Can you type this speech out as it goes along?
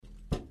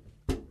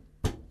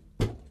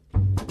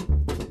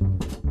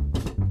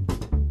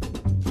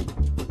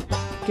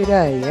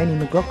G'day, Annie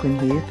McLaughlin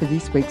here for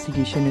this week's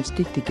edition of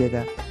Stick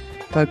Together,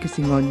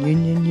 focusing on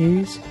union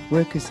news,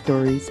 workers'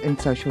 stories and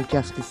social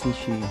justice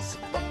issues.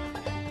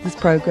 This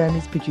program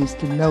is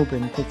produced in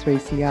Melbourne for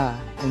 3CR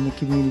and the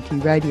Community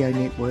Radio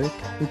Network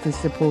with the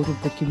support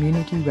of the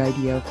Community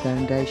Radio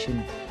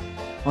Foundation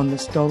on the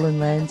stolen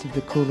lands of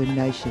the Kulin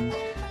Nation,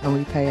 and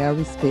we pay our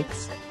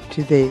respects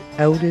to their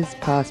elders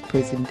past,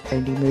 present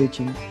and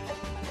emerging.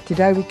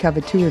 Today we cover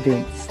two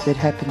events that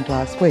happened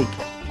last week.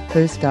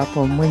 First up,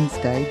 on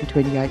Wednesday, the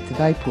 28th of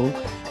April,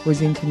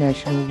 was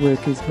International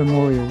Workers'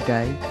 Memorial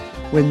Day,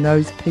 when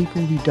those people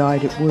who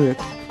died at work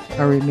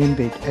are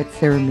remembered at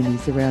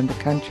ceremonies around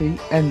the country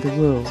and the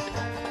world.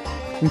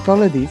 We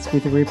follow this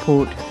with a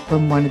report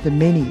from one of the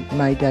many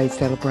May Day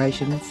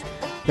celebrations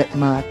that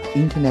marked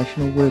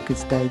International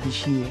Workers' Day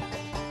this year.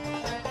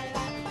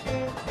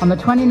 On the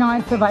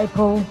 29th of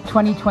April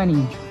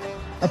 2020,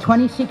 a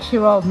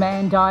 26-year-old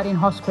man died in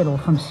hospital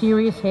from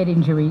serious head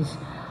injuries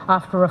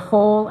after a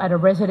fall at a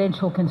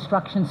residential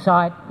construction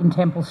site in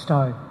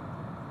Templestowe.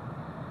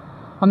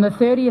 On the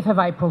 30th of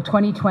April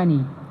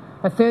 2020,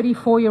 a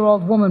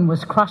 34-year-old woman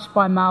was crushed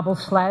by marble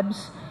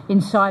slabs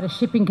inside a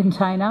shipping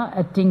container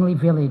at Dingley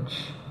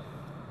Village.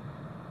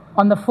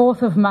 On the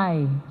 4th of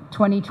May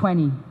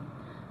 2020,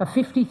 a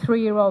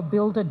 53-year-old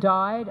builder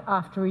died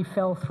after he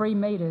fell 3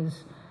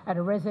 metres at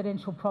a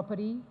residential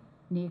property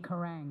near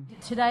Kerrang.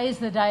 Today is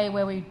the day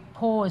where we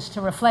pause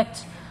to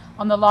reflect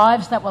on the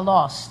lives that were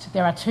lost.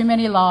 There are too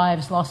many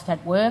lives lost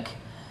at work,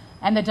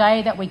 and the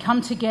day that we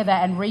come together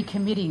and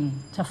recommitting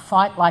to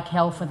fight like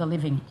hell for the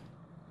living.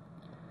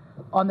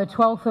 On the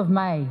 12th of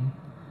May,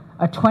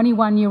 a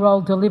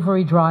 21-year-old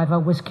delivery driver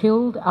was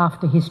killed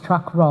after his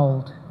truck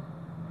rolled.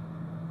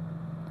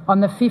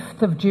 On the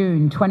 5th of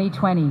June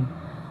 2020,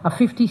 a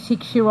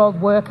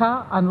 56-year-old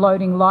worker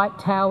unloading light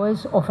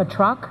towers off a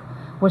truck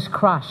was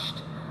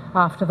crushed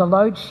after the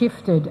load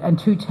shifted and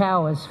 2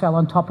 towers fell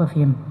on top of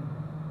him.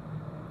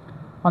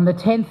 On the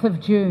 10th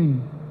of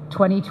June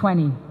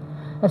 2020,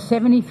 a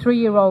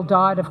 73-year-old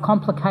died of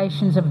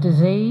complications of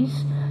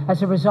disease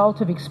as a result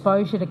of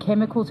exposure to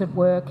chemicals at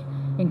work,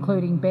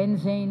 including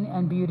benzene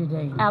and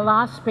butadiene. Our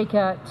last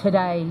speaker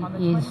today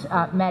is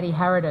Maddie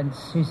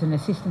Harradence, who's an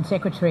Assistant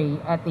Secretary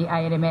at the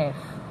ANMF.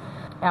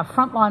 Our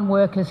frontline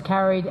workers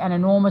carried an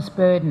enormous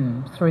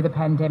burden through the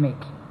pandemic.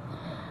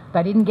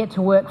 They didn't get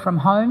to work from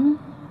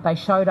home. They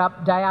showed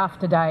up day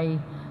after day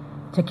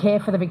to care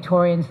for the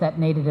Victorians that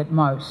needed it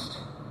most.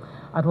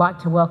 I'd like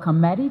to welcome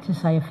Maddie to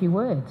say a few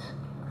words.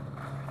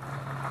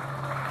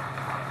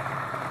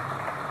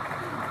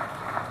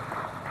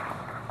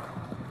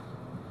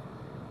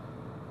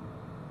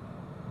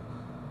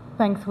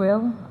 Thanks,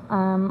 Will.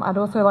 I'd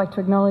also like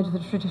to acknowledge the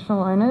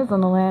traditional owners on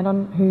the land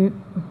on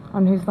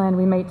whose land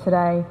we meet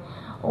today.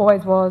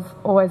 Always was,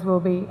 always will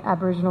be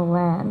Aboriginal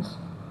land.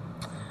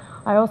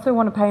 I also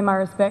want to pay my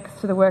respects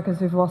to the workers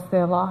who've lost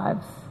their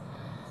lives,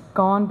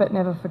 gone but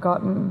never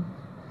forgotten.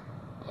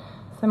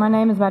 So my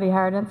name is Maddie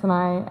Harradence and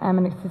I am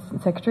an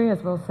Assistant Secretary,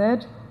 as Will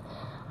said.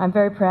 I'm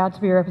very proud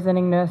to be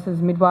representing nurses,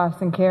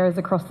 midwives and carers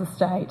across the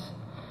state.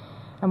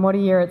 And what a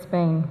year it's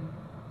been.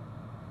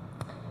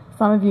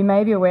 Some of you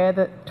may be aware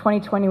that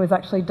 2020 was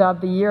actually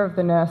dubbed the year of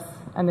the nurse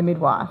and the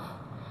midwife.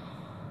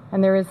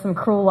 And there is some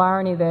cruel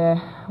irony there,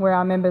 where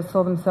our members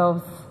saw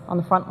themselves on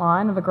the front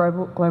line of a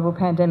global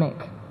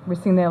pandemic,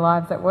 risking their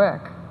lives at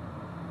work.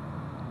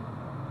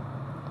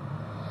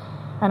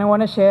 And I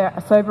want to share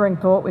a sobering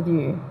thought with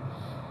you.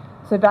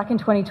 So back in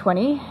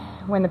 2020,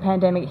 when the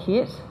pandemic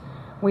hit,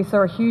 we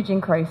saw a huge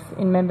increase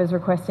in members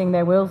requesting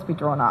their wills be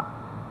drawn up.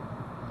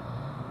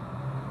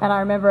 And I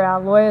remember our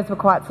lawyers were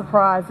quite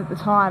surprised at the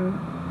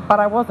time, but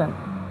I wasn't,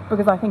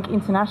 because I think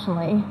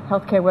internationally,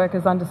 healthcare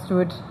workers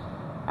understood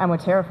and were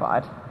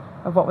terrified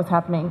of what was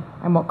happening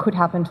and what could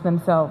happen to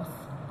themselves.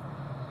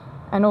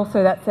 And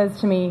also that says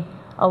to me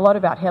a lot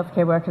about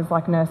healthcare workers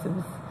like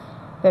nurses.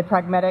 They're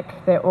pragmatic,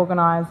 they're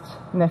organised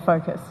and they're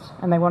focused,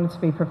 and they wanted to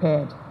be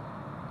prepared.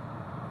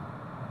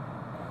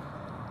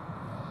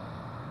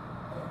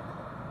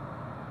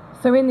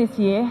 So in this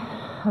year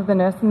of the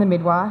nurse and the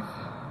midwife,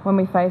 when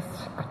we faced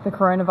the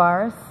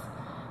coronavirus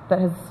that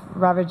has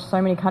ravaged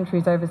so many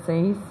countries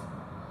overseas,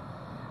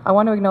 I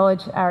want to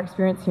acknowledge our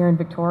experience here in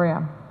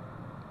Victoria.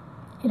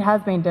 It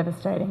has been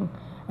devastating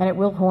and it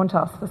will haunt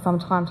us for some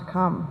time to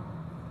come.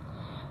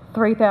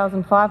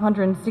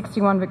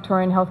 3,561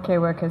 Victorian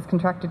healthcare workers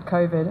contracted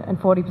COVID and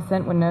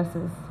 40% were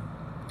nurses.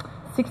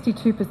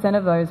 62%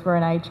 of those were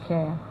in aged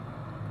care.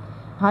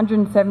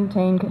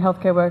 117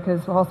 healthcare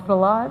workers were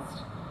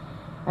hospitalised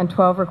and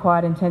 12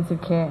 required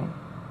intensive care.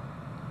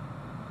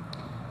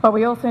 But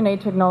we also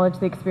need to acknowledge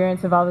the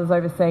experience of others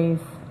overseas,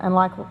 and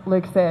like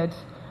Luke said,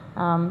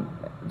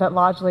 that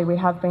largely we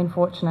have been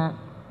fortunate.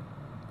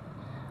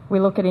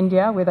 We look at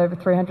India with over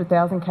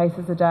 300,000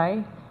 cases a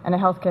day and a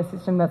healthcare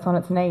system that's on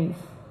its knees.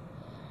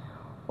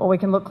 Or we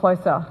can look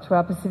closer to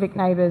our Pacific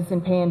neighbours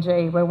in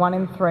PNG, where 1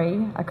 in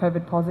 3 are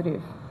COVID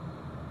positive.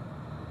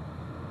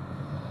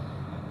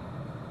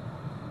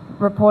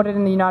 Reported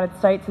in the United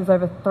States is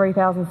over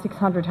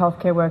 3,600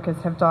 healthcare workers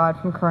have died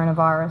from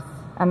coronavirus,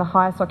 and the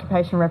highest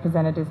occupation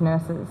represented is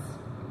nurses.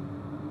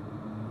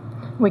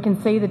 We can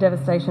see the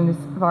devastation this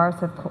virus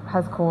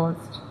has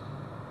caused,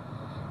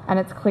 and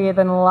it's clear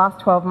that in the last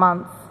 12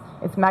 months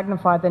it's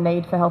magnified the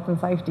need for health and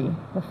safety,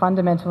 the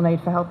fundamental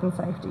need for health and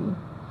safety.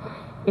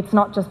 It's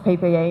not just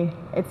PPE,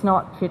 it's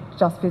not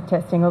just fit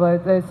testing, although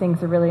those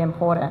things are really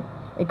important.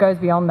 It goes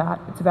beyond that.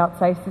 It's about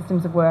safe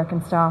systems of work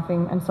and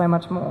staffing and so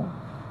much more.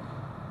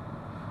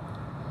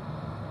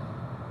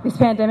 This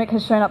pandemic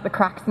has shown up the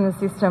cracks in the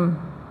system.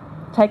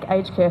 Take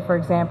aged care, for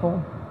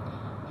example.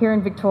 Here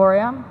in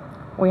Victoria,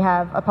 we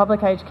have a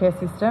public aged care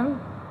system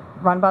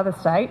run by the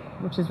state,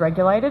 which is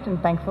regulated, and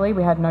thankfully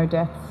we had no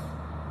deaths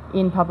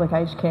in public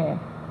aged care.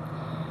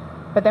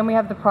 But then we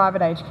have the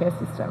private aged care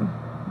system,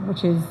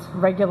 which is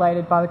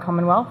regulated by the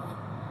Commonwealth.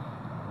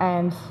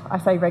 And I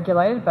say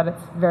regulated, but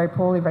it's very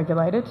poorly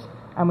regulated.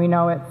 And we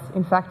know it's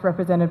in fact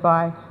represented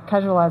by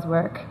casualised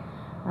work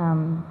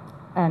and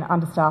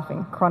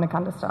understaffing, chronic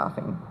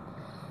understaffing.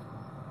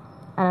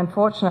 And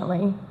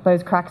unfortunately,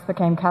 those cracks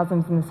became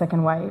chasms in the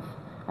second wave,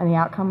 and the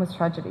outcome was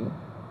tragedy.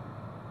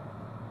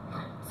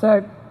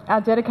 So our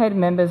dedicated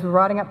members were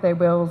writing up their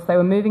wills, they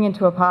were moving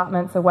into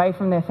apartments away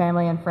from their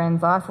family and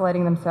friends,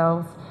 isolating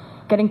themselves,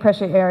 getting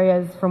pressure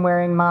areas from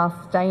wearing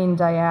masks day in,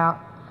 day out,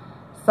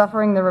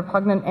 suffering the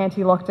repugnant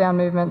anti-lockdown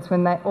movements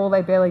when all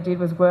they barely did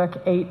was work,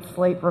 eat,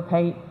 sleep,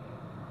 repeat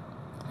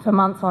for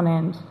months on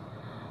end.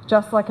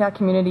 Just like our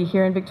community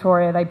here in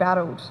Victoria, they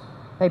battled,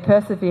 they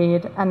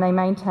persevered, and they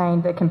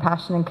maintained their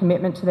compassion and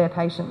commitment to their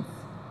patients.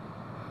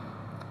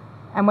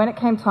 And when it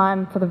came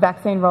time for the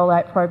vaccine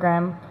rollout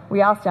program,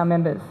 we asked our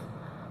members,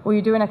 will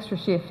you do an extra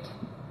shift?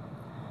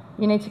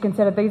 You need to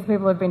consider these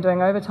people have been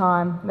doing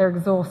overtime, they're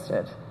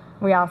exhausted.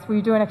 We asked, will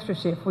you do an extra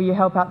shift? Will you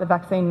help out the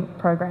vaccine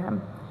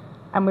program?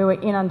 And we were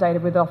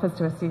inundated with offers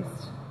to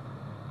assist.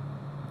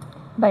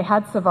 They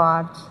had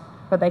survived,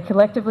 but they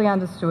collectively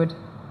understood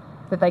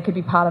that they could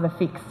be part of the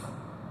fix.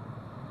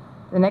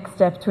 The next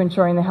step to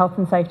ensuring the health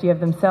and safety of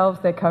themselves,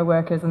 their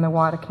co-workers and the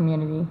wider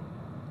community.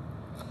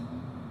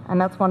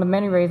 And that's one of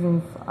many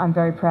reasons I'm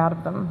very proud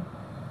of them.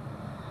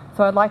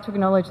 So I'd like to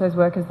acknowledge those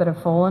workers that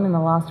have fallen in the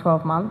last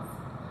 12 months,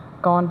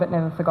 gone but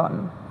never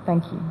forgotten.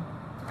 Thank you.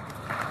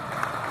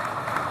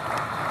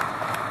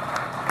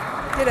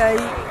 G'day,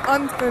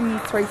 I'm from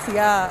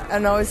 3CR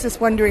and I was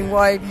just wondering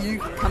why have you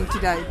come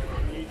today?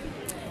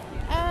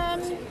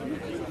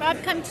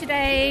 I've come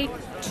today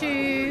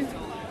to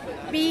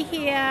be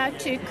here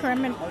to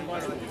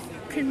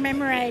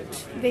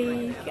commemorate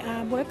the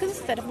workers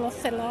that have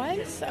lost their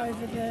lives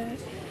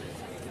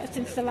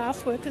since the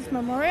last Workers'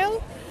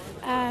 Memorial,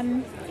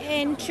 and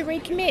to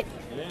recommit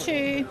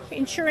to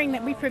ensuring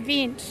that we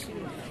prevent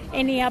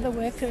any other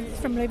workers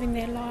from losing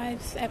their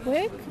lives at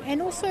work,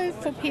 and also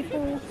for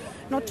people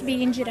not to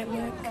be injured at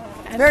work.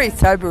 Very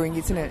sobering,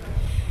 isn't it?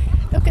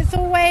 Look, it's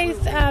always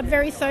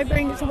very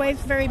sobering, it's always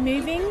very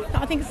moving.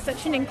 I think it's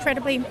such an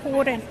incredibly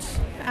important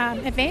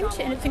event,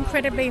 and it's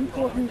incredibly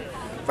important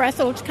for us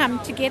all to come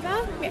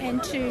together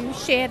and to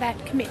share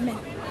that commitment.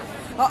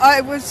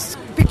 I was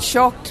a bit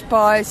shocked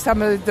by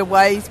some of the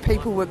ways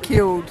people were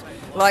killed,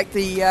 like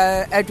the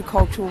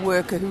agricultural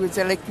worker who was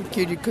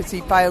electrocuted because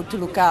he failed to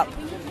look up,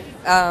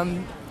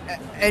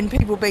 and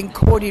people being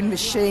caught in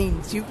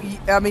machines.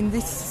 I mean,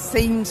 this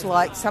seems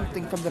like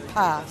something from the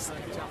past.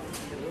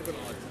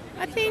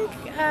 I think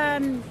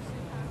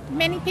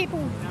many people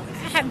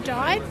have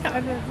died,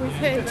 we've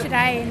heard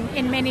today,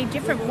 in many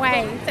different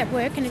ways at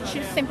work, and it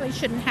simply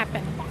shouldn't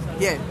happen.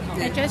 Yeah.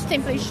 It just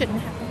simply shouldn't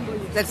happen.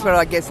 That's what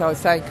I guess I was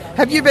saying.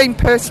 Have you been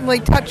personally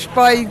touched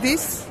by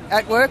this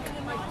at work?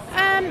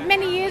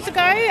 Many years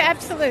ago,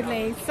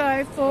 absolutely.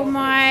 So for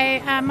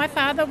my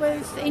father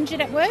was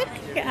injured at work,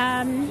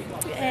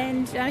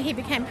 and he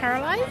became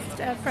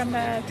paralysed from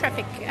a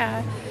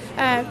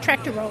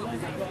tractor roller.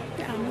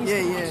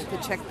 The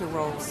tractor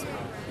rolls.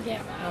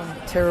 Yeah.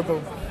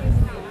 Terrible.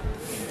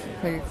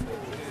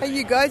 Hey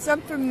you guys,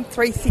 I'm from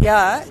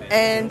 3CR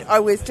and I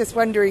was just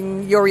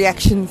wondering your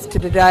reactions to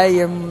today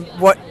and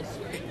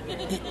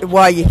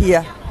why you're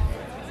here.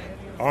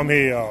 I'm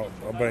here,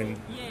 I've been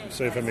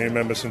CFMEU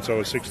member since I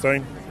was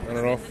 16, on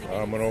and off.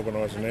 I'm an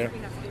organiser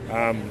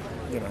now.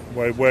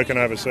 We're working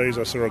overseas.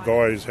 I saw a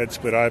guy whose head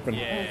split open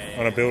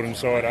on a building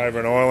site over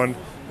in Ireland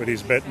with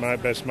his best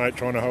mate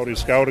trying to hold his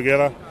skull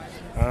together.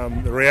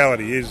 The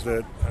reality is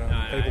that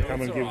people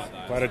come and give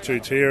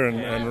platitudes here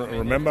and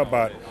remember,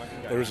 but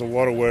there is a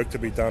lot of work to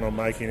be done on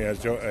making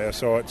our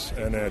sites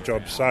and our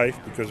jobs safe,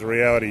 because the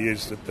reality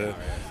is that the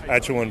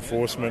actual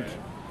enforcement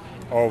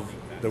of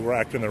the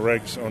Act and the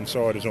regs on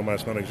site is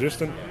almost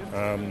non-existent.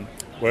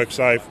 Work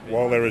safe,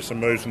 while there is some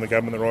moves from the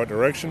government in the right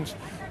directions,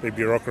 the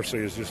bureaucracy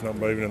is just not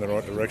moving in the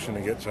right direction to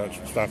get such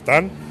stuff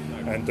done.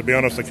 And to be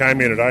honest, I came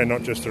here today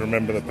not just to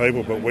remember the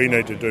people, but we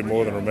need to do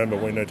more than remember.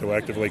 We need to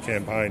actively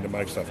campaign to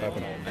make stuff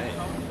happen.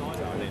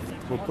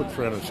 We'll put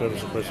 300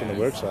 service requests on the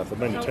work staff. I've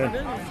been to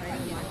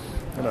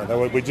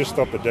 10. We just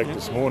stopped the deck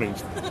this morning.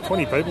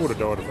 20 people would have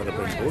died if it had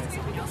been good.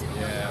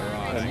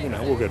 And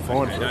we'll get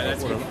fined for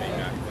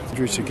it.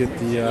 Drew should get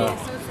the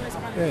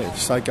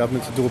state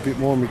government to do a bit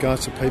more in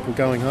regards to people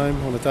going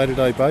home on a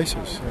day-to-day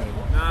basis.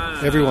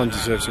 Everyone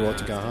deserves the right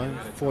to go home.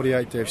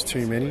 48 deaths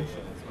too many.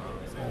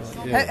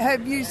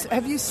 Have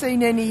you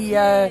seen any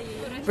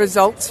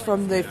results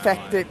from the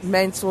fact that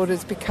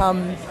manslaughter's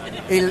become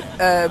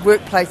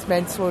workplace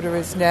manslaughter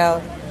has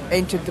now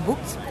entered the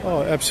books?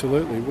 Oh,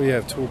 absolutely. We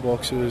have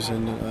toolboxes,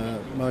 and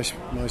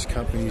most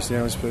companies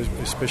now,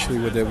 especially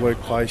with their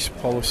workplace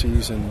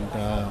policies and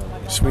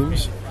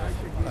SWIMs,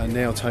 are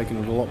now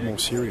taking it a lot more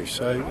serious.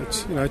 So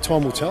it's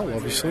time will tell,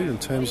 obviously, in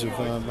terms of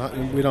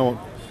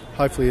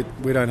hopefully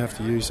we don't have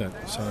to use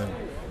that. So,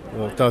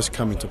 well, it does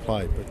come into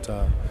play, but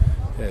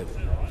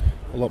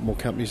a lot more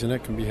companies than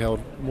that can be held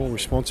more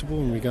responsible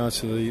in regards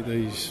to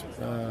these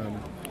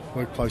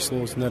workplace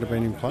laws that have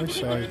been in place.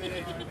 So,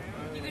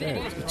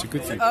 it's a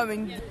good thing.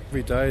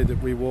 Every day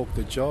that we walk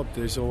the job,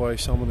 there's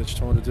always someone that's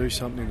trying to do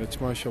something that's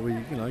mostly,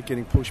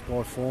 getting pushed by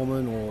a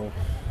foreman or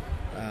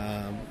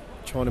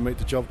trying to meet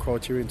the job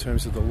criteria in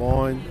terms of the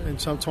line. And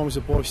sometimes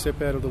the boys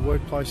step out of the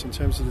workplace in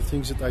terms of the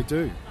things that they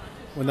do,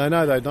 when they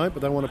know they don't,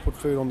 but they want to put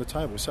food on the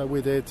table. So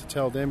we're there to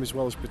tell them, as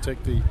well as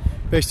protect the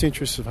best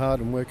interests of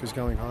hard-earned workers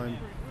going home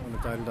on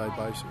a day-to-day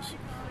basis.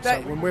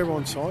 So when we're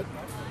on site,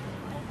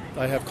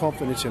 they have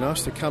confidence in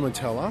us to come and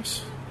tell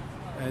us,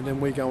 and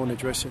then we go and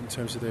address it in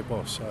terms of their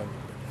boss. So,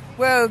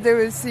 well, there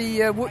was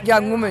the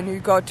young woman who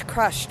got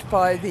crushed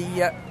by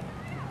the...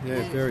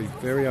 very,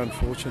 very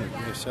unfortunate.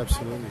 Yes,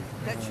 absolutely.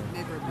 That should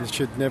never have happened. It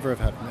should never have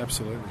happened,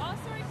 absolutely.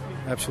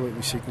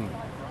 Absolutely sickening.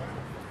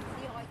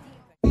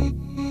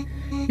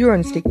 You're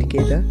on Stick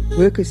Together,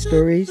 workers'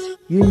 stories,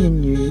 union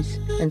news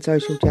and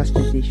social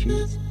justice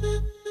issues.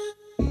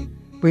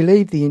 We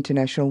leave the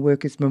International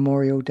Workers'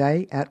 Memorial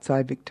Day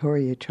outside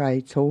Victoria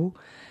Trades Hall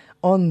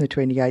on the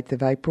 28th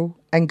of April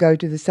and go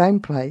to the same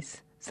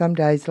place some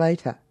days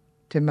later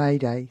to May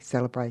Day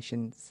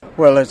celebrations.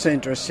 Well, it's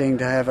interesting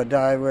to have a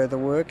day where the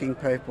working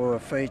people are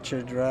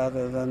featured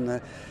rather than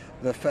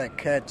the fat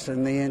cats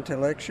and the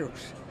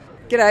intellectuals.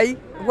 G'day,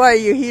 why are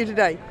you here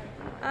today?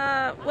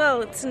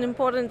 Well, it's an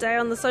important day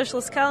on the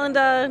socialist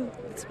calendar.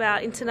 It's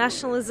about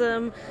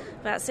internationalism,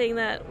 about seeing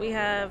that we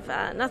have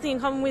nothing in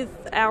common with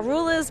our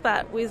rulers,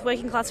 but with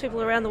working class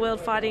people around the world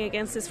fighting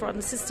against this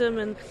rotten system.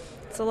 And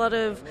it's a lot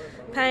of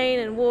pain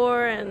and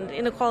war and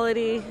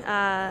inequality.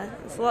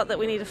 It's a lot that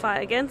we need to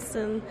fight against,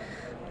 and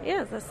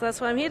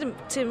that's why I'm here,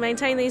 to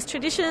maintain these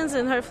traditions,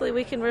 and hopefully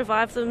we can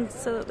revive them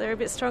so that they're a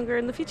bit stronger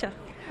in the future.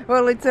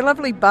 Well, it's a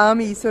lovely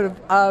balmy sort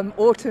of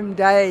autumn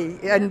day,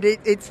 and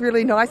it's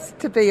really nice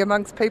to be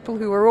amongst people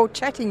who are all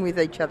chatting with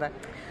each other.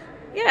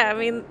 Yeah, I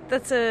mean,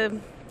 that's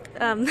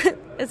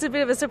it's a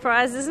bit of a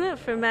surprise, isn't it,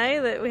 for May,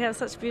 that we have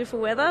such beautiful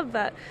weather,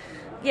 but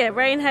yeah,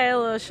 rain,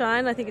 hail or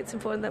shine, I think it's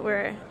important that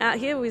we're out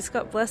here. We just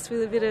got blessed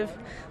with a bit of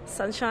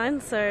sunshine,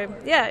 so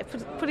yeah,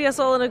 putting us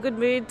all in a good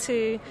mood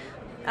to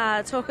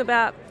talk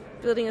about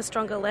building a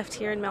stronger left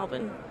here in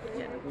Melbourne.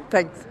 Yeah.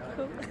 Thanks.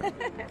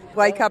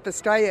 Wake Up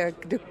Australia,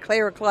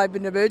 declare a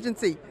climate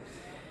emergency.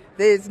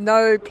 There's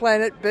no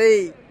planet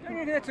B. I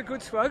think that's a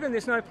good slogan,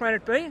 there's no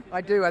planet B.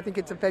 I do, I think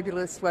it's a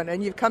fabulous one.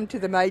 And you've come to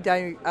the May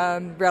Day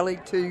rally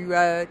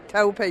to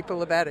tell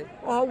people about it.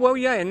 Oh, well,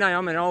 yeah, no,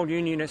 I'm an old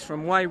unionist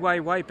from way, way,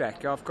 way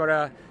back. I've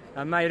got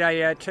a May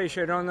Day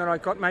T-shirt on that I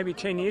got maybe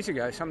 10 years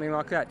ago, something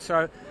like that.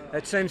 So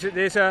it seems that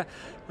there's a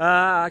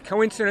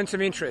coincidence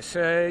of interest.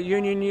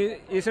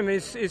 Unionism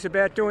is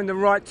about doing the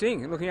right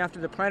thing. Looking after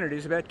the planet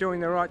is about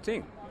doing the right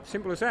thing.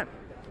 Simple as that.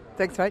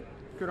 Thanks, mate.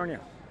 Good on you.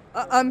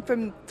 I'm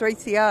from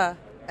 3CR,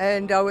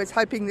 and I was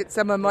hoping that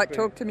someone might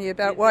talk to me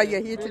about why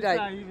you're here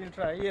today. We'll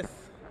try, yes.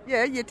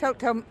 Yeah, you tell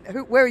me,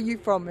 where are you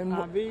from?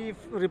 And we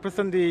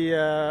represent the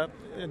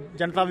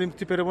Janata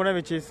Vimukti Peramuna,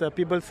 which is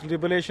People's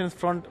Liberation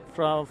Front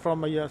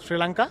from Sri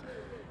Lanka.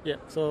 Yeah,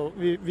 so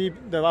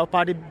our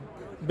party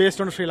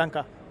based on Sri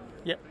Lanka.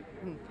 Yeah.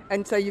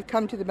 And so you've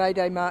come to the May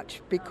Day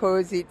March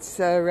because it's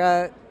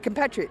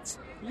compatriots.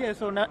 Yeah,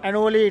 so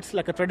annually it's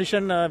like a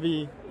tradition.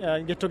 We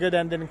get together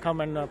and then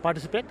come and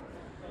participate.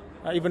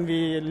 Even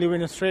we live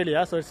in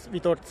Australia, so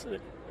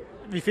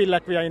we feel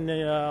like we are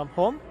in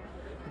home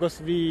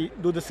because we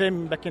do the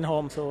same back in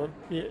home. So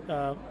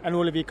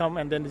annually we come,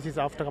 and then this is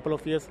after a couple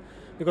of years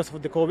because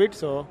of the COVID.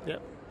 So yeah,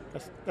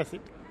 that's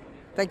it.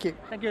 Thank you.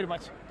 Thank you very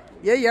much.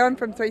 Yeah, I'm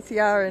from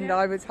 3CR, and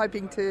I was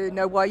hoping to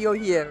know why you're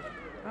here.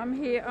 I'm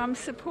here. I'm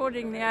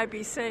supporting the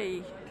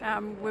ABC.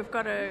 We've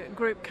got a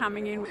group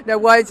coming in. Now,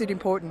 why is it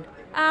important?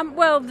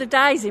 Well, the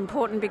day's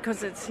important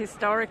because it's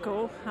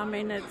historical. I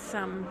mean, it's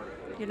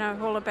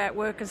all about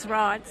workers'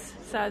 rights,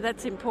 so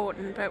that's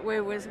important. But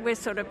we're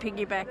sort of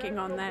piggybacking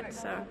on that.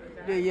 So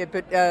yeah.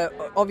 But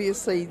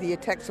obviously, the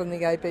attacks on the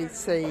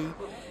ABC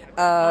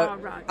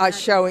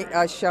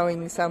are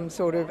showing some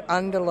sort of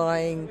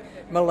underlying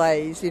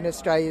malaise in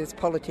Australia's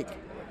politics.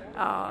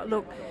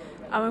 Look.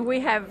 I mean, we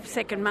have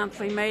second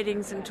monthly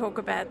meetings and talk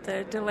about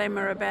the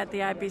dilemma about the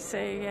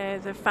ABC. Yeah,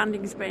 the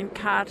funding's been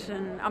cut,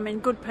 and I mean,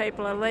 good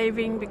people are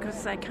leaving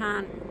because they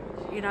can't,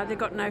 they've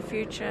got no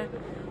future.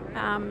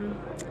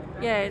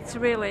 it's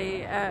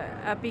really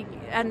a big...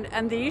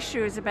 And the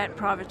issue is about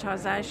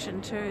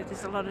privatisation too.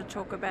 There's a lot of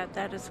talk about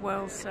that as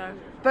well, so...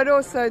 But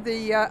also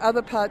the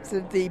other parts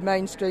of the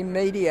mainstream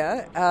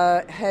media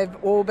have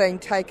all been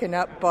taken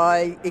up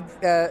by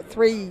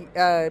three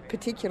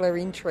particular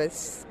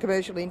interests,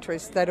 commercial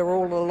interests, that are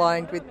all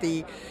aligned with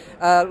the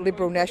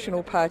Liberal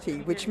National Party,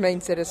 which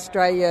means that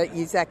Australia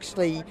is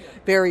actually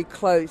very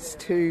close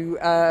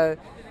to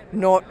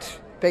not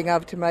being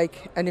able to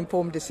make an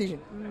informed decision.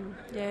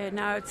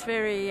 It's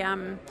very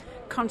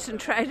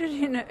concentrated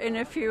in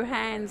a few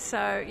hands.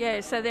 So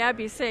the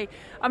ABC.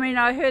 I mean,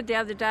 I heard the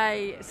other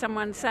day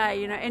someone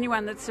say,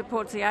 anyone that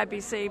supports the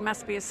ABC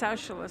must be a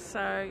socialist.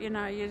 So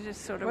you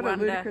just sort of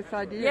wonder. What a ludicrous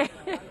idea.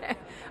 Yeah.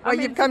 Well,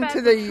 you've come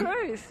to the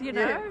truth,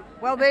 Yeah.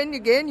 Well, then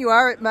again, you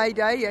are at May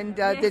Day, and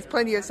there's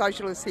plenty of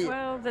socialists here.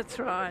 Well, that's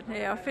right.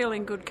 Yeah, I feel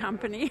in good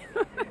company.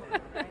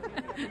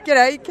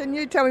 G'day. Can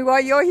you tell me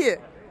why you're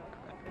here?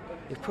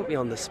 You've put me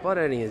on the spot,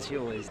 Annie, as you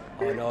always.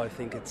 I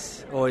think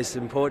it's always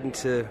important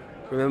to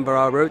remember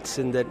our roots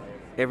and that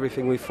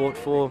everything we fought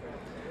for,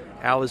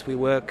 hours we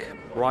work,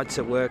 rights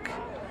at work,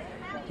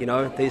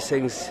 these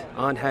things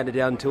aren't handed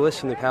down to us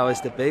from the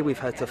powers that be. We've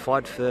had to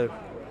fight for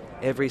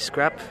every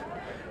scrap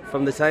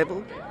from the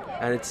table,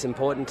 and it's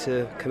important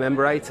to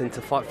commemorate and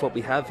to fight for what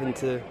we have and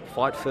to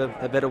fight for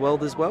a better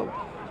world as well.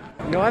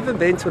 I haven't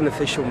been to an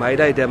official May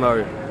Day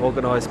demo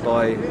organised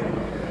by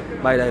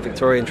May Day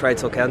Victorian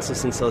Trades Hall Council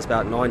since I was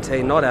about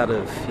 19, not out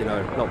of,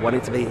 not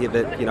wanting to be here,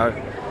 but,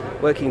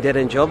 working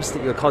dead-end jobs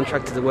that you're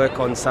contracted to work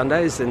on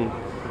Sundays and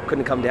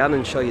couldn't come down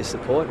and show your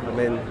support. I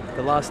mean,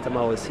 the last time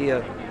I was here,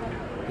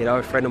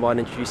 a friend of mine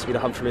introduced me to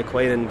Humphrey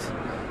McQueen,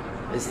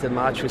 and as the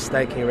march was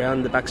snaking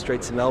around the back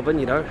streets of Melbourne,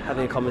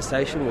 having a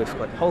conversation with,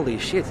 holy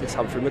shit, it's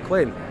Humphrey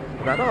McQueen.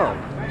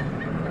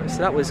 So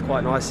that was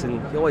quite nice,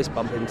 and you always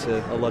bump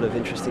into a lot of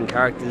interesting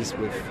characters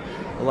with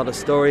a lot of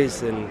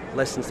stories and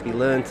lessons to be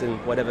learnt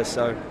and whatever,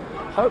 so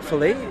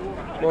hopefully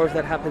more of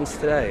that happens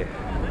today.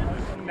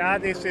 No,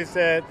 this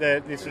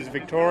is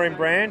Victorian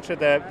branch of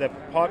the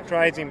Pipe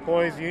Trades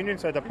Employees Union,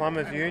 so the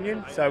Plumbers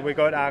Union. So we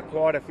got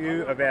quite a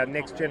few of our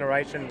next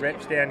generation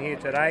reps down here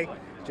today,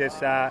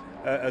 just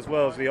as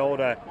well as the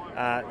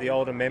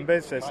older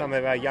members. So some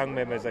of our young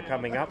members are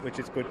coming up, which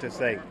is good to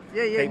see.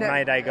 Keep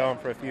May Day going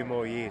for a few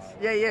more years.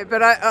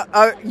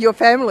 But your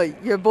family,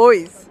 your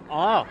boys.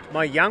 Oh,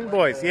 my young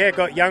boys. Yeah,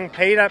 got young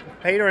Peter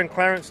and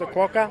Clarence the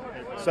Quokka.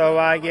 So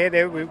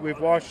we've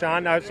washed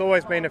on. No, it's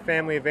always been a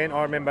family event.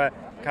 I remember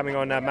coming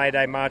on a May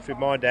Day march with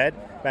my dad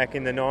back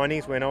in the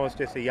 90s when I was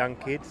just a young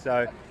kid.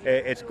 So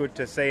it's good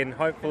to see, and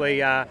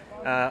hopefully,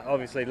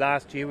 obviously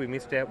last year we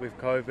missed out with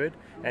COVID,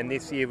 and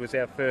this year was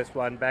our first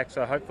one back.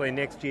 So hopefully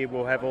next year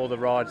we'll have all the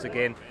rides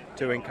again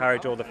to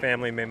encourage all the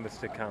family members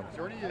to come.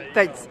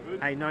 Thanks.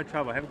 Hey, no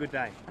trouble. Have a good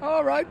day.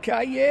 Oh,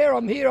 okay, yeah,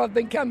 I'm here. I've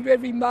been coming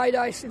every May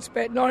Day since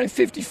about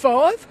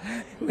 1955.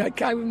 I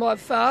came with my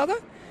father.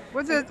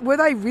 Were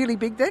they really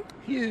big then?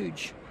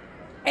 Huge.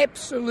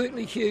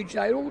 Absolutely huge.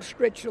 They all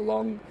stretched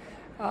along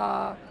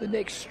the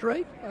next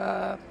street,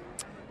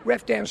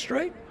 Rathdown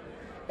Street,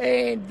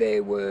 and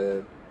there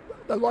were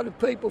a lot of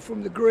people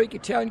from the Greek,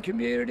 Italian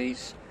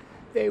communities.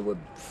 There were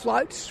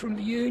floats from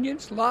the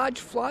unions,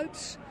 large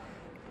floats.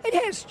 It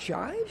has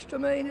changed. I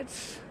mean,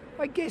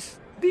 I guess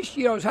this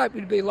year I was hoping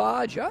to be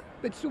larger,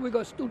 but still we've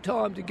got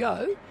time to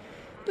go.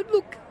 But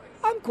look,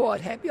 I'm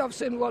quite happy. I've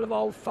seen a lot of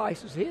old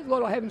faces here, a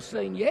lot I haven't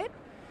seen yet.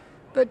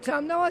 But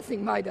I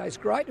think May Day's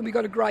great, and we've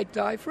got a great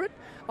day for it.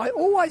 I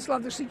always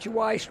love the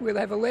situation where they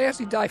have a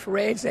lousy day for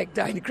Anzac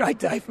Day and a great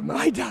day for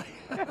May Day.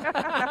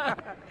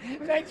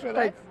 Thanks for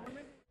that.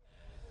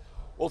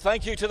 Well,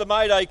 thank you to the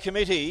May Day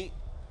Committee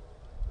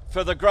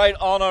for the great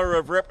honour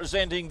of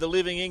representing the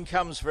Living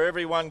Incomes for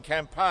Everyone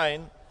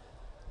campaign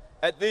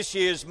at this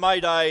year's May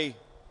Day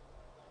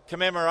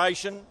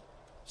commemoration,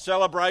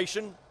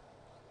 celebration,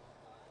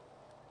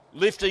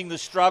 lifting the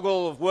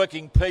struggle of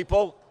working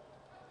people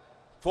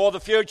for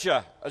the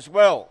future as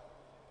well.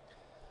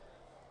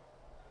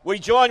 We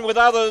join with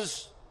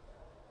others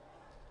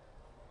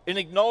in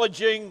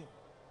acknowledging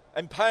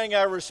and paying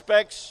our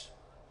respects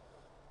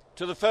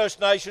to the First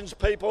Nations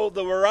people,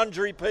 the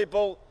Wurundjeri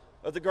people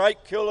of the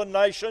Great Kulin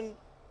Nation,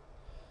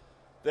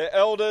 their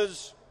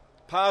elders,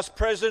 past,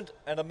 present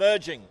and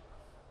emerging.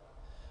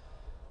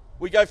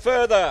 We go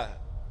further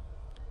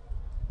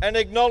and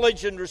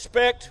acknowledge and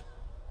respect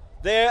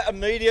their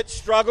immediate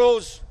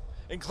struggles,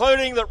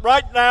 including that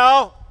right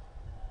now,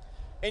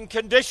 in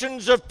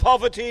conditions of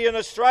poverty in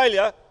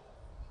Australia,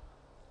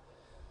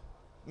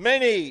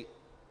 many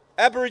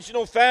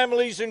Aboriginal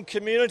families and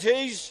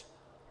communities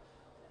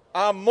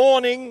are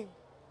mourning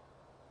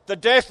the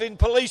death in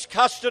police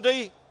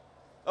custody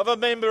of a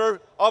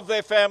member of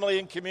their family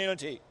and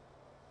community.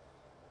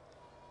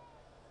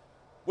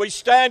 We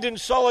stand in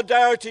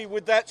solidarity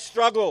with that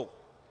struggle,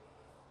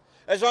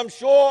 as I'm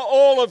sure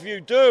all of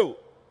you do,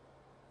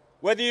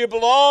 whether you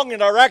belong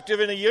and are active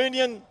in a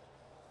union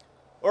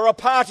or a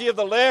party of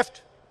the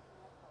left,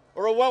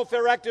 or a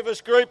welfare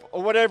activist group,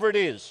 or whatever it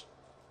is.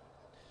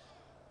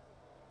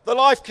 The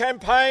Life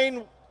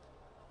campaign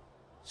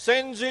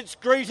sends its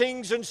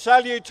greetings and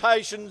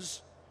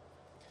salutations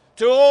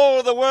to all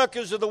of the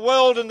workers of the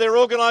world and their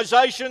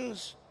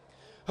organisations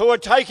who are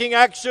taking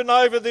action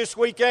over this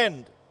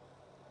weekend.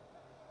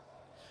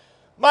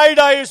 May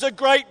Day is a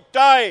great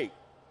day.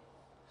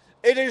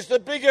 It is the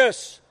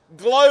biggest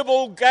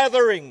global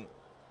gathering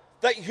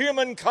that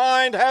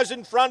humankind has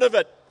in front of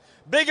it,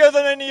 bigger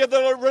than any of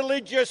the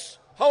religious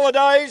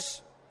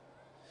holidays,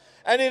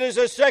 and it is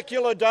a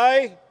secular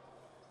day,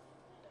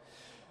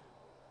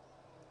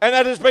 and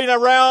it has been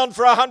around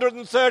for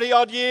 130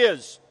 odd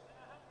years.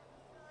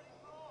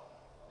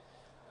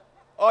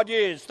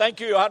 Thank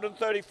you,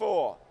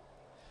 134.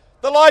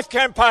 The Life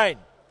Campaign.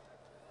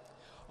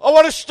 I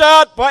want to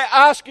start by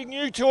asking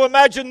you to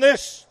imagine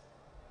this,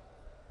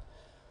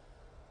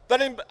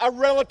 that a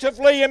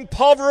relatively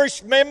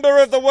impoverished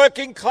member of the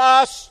working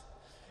class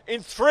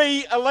in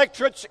 3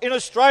 electorates in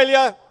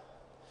Australia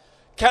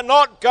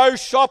cannot go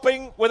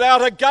shopping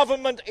without a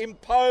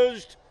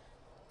government-imposed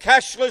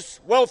cashless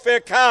welfare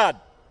card.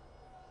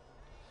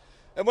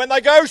 And when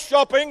they go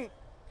shopping,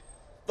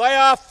 they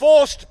are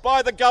forced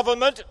by the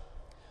government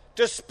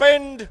to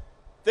spend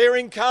their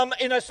income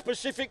in a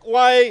specific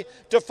way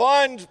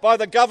defined by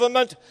the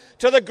government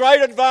to the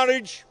great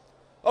advantage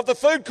of the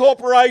food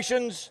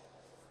corporations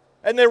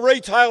and their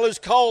retailers,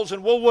 Coles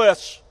and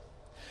Woolworths.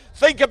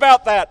 Think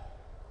about that,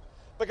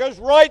 because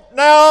right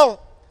now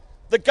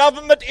the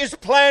government is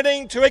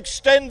planning to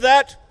extend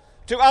that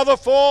to other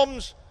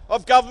forms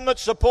of government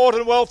support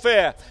and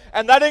welfare,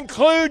 and that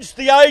includes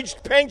the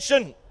aged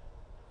pension.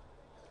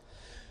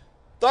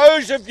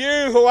 Those of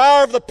you who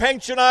are of the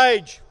pension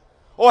age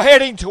or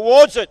heading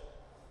towards it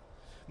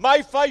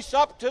may face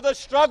up to the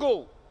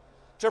struggle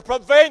to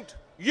prevent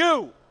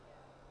you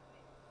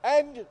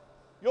and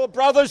your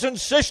brothers and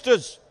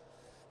sisters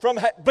from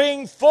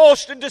being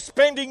forced into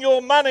spending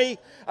your money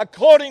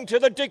according to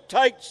the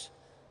dictates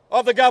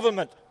of the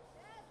government.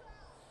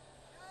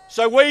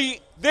 So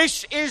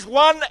this is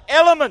one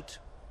element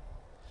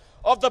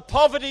of the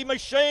poverty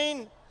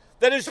machine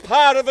that is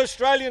part of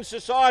Australian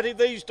society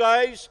these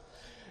days,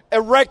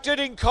 erected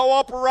in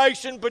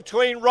cooperation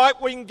between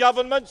right-wing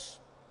governments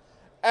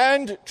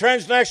and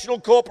transnational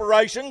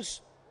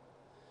corporations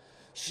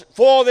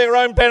for their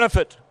own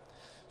benefit.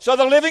 So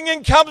the Living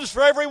Incomes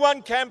for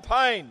Everyone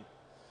campaign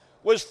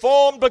was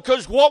formed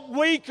because what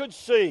we could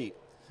see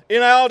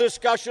in our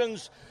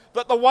discussions,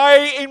 that the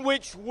way in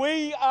which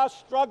we are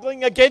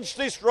struggling against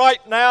this right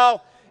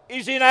now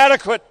is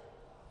inadequate.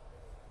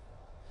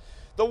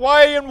 The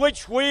way in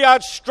which we are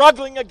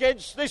struggling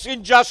against this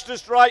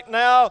injustice right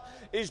now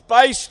is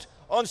based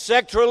on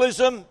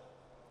sectoralism.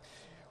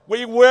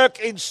 We work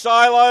in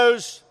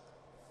silos,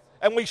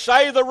 and we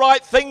say the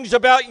right things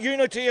about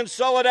unity and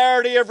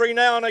solidarity every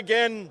now and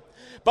again,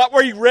 but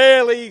we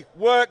rarely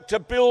work to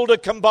build a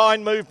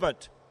combined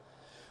movement.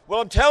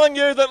 Well, I'm telling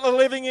you that the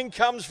Living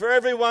Incomes for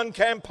Everyone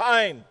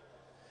campaign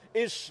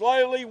is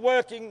slowly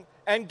working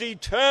and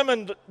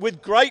determined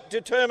with great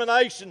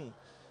determination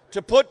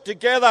to put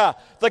together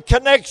the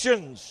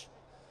connections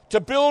to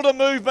build a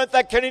movement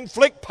that can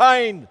inflict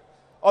pain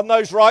on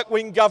those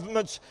right-wing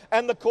governments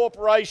and the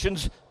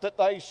corporations that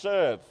they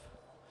serve.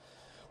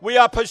 We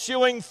are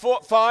pursuing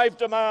 5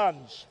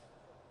 demands.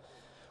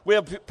 We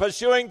are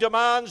pursuing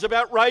demands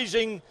about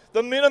raising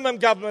the minimum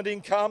government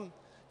income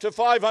to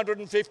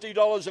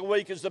 $550 a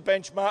week as the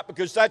benchmark,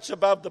 because that's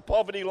above the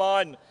poverty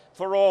line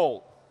for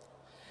all.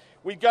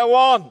 We go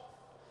on,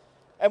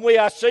 and we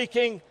are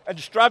seeking and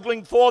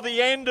struggling for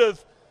the end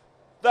of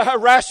the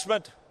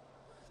harassment,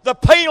 the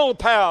penal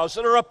powers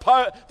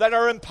that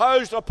are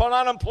imposed upon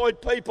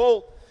unemployed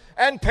people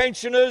and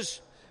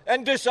pensioners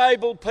and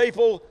disabled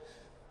people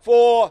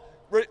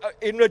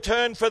in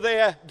return for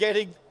their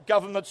getting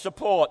government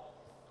support.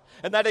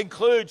 And that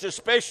includes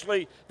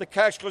especially the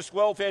cashless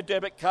welfare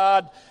debit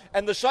card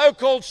and the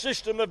so-called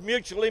system of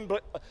mutual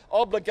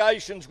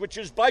obligations, which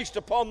is based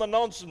upon the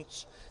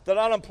nonsense that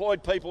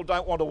unemployed people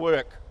don't want to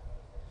work.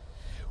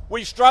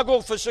 We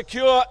struggle for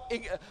secure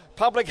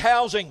public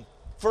housing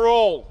for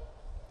all,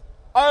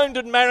 owned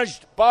and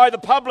managed by the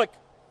public.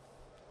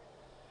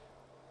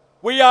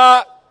 We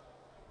are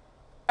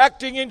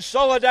acting in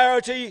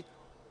solidarity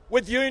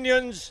with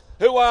unions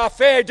who are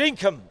fair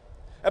dinkum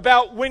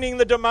about winning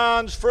the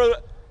demands for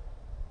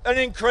an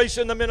increase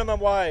in the minimum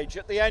wage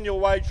at the annual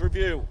wage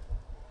review.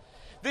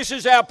 This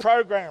is our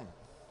program.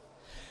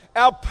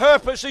 Our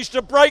purpose is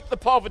to break the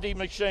poverty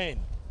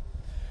machine.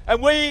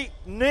 And we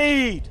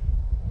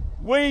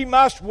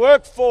must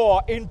work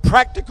for, in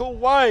practical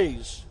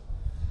ways,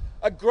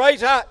 a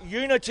greater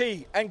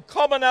unity and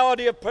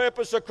commonality of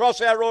purpose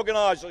across our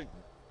organisation.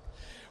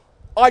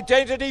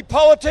 Identity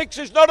politics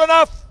is not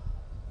enough.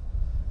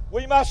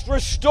 We must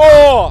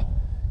restore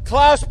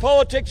class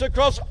politics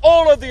across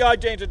all of the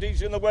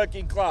identities in the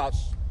working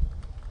class.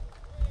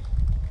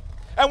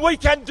 And we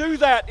can do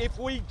that if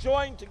we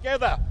join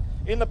together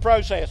in the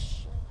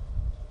process.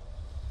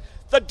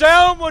 The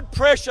downward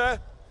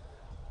pressure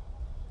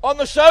on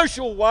the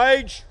social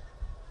wage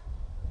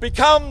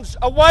becomes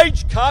a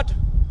wage cut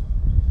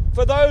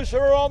for those who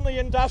are on the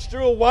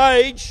industrial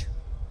wage,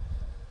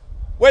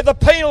 where the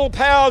penal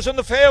powers and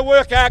the Fair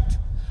Work Act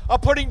are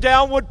putting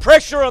downward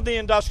pressure on the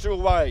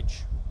industrial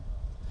wage.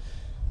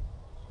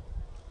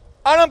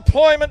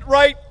 Unemployment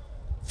rate,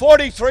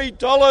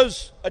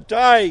 $43 a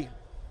day.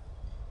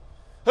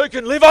 Who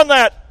can live on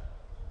that?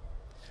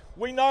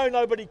 We know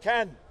nobody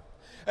can.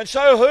 And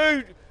so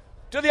who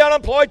do the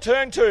unemployed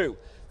turn to?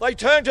 They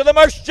turn to the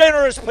most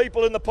generous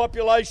people in the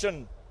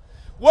population,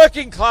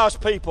 working class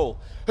people,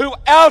 who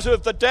out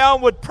of the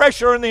downward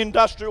pressure in the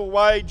industrial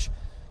wage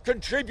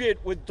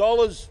contribute with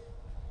dollars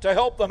to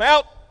help them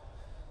out,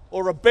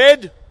 or a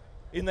bed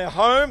in their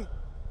home.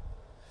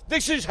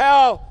 This is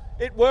how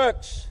it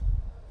works.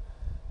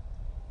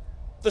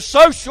 The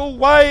social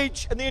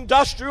wage and the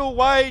industrial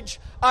wage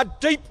are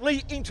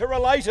deeply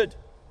interrelated.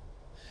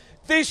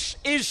 This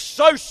is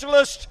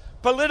socialist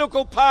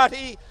political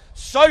party,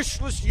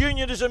 socialist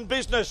unionism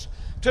business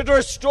to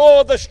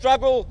restore the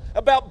struggle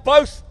about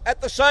both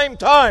at the same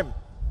time.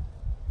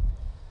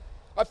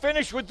 I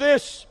finish with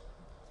this.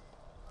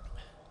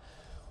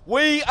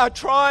 We are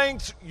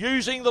trying,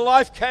 using the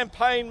Life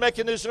campaign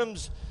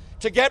mechanisms,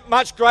 to get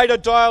much greater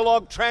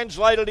dialogue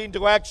translated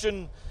into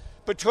action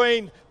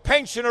between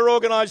pensioner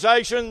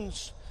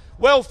organisations,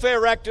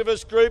 welfare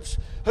activist groups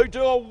who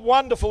do a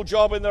wonderful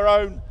job in their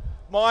own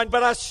mind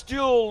but are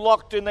still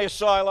locked in their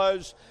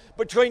silos,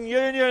 between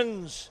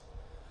unions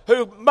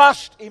who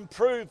must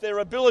improve their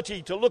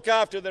ability to look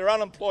after their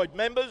unemployed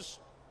members,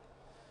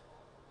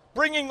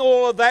 bringing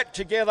all of that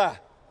together,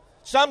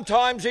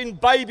 sometimes in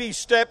baby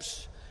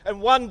steps and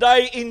one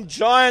day in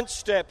giant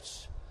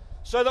steps,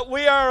 so that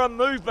we are a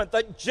movement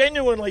that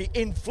genuinely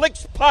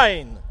inflicts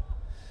pain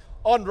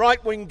on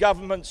right-wing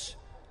governments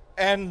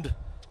and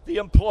the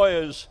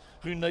employers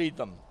who need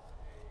them.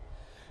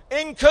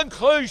 In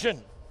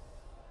conclusion,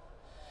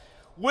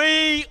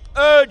 we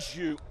urge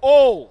you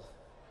all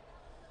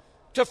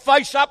to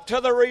face up to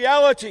the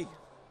reality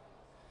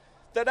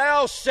that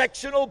our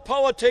sectional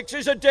politics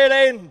is a dead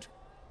end.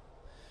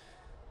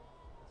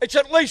 It's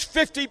at least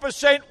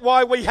 50%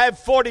 why we have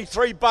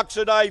 $43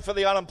 a day for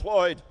the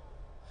unemployed.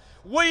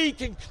 We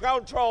can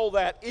control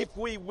that if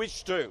we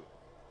wish to.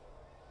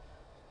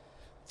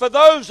 For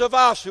those of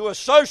us who are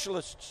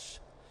socialists,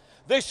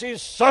 this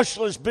is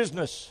socialist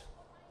business.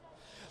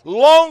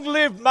 Long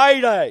live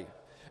May Day,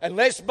 and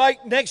let's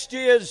make next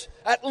year's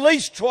at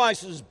least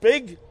twice as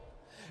big,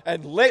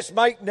 and let's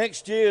make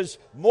next year's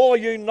more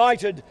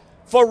united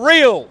for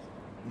real,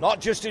 not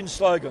just in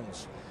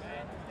slogans.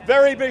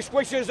 Very best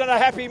wishes and a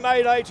happy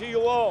May Day to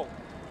you all.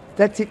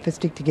 That's it for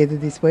Stick Together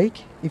this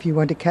week. If you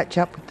want to catch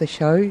up with the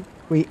show,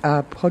 we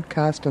are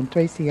podcast on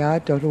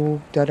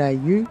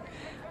 3cr.org.au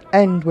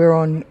and we're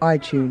on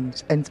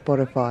iTunes and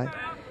Spotify.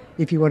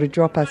 If you want to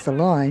drop us a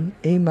line,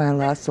 email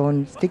us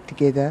on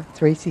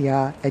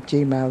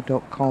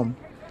sticktogether3cr@gmail.com.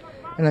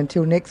 And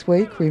until next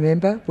week,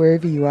 remember,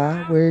 wherever you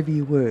are, wherever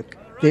you work,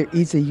 there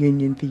is a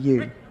union for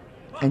you.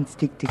 And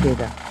stick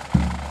together.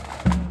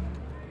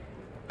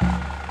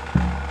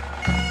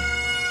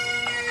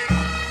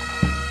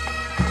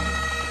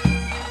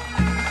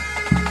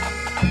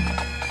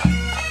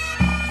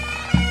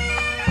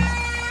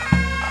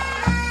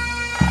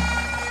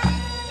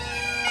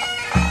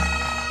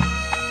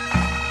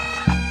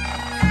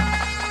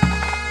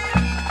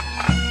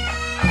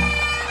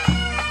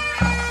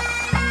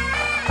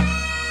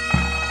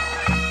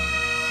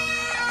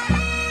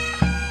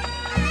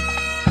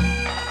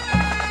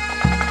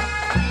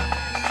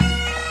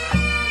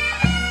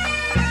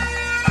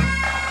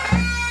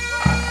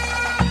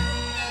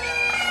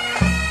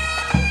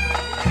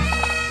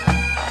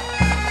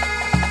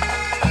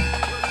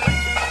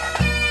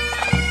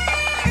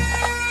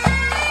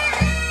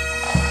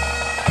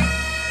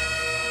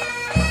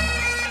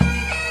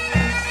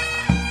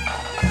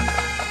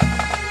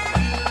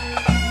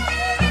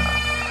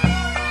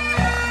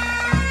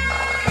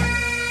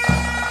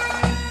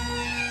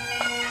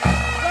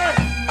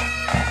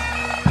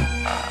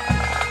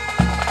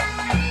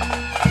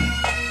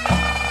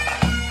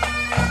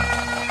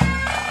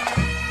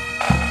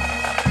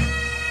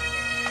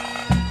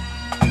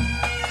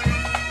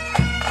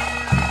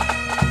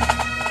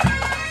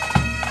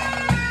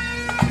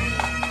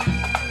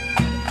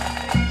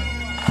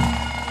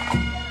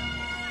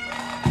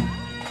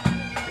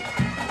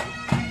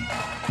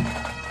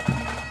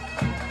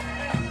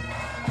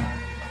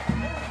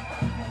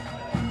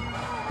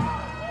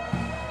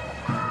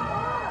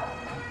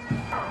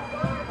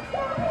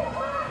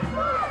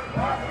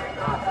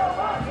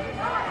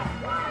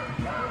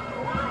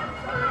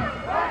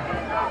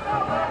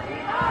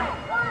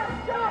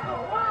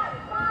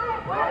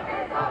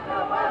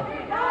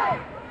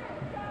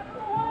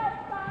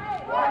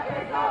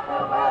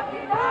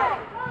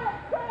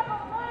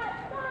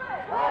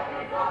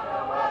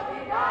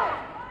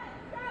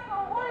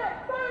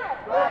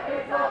 Work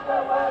is off the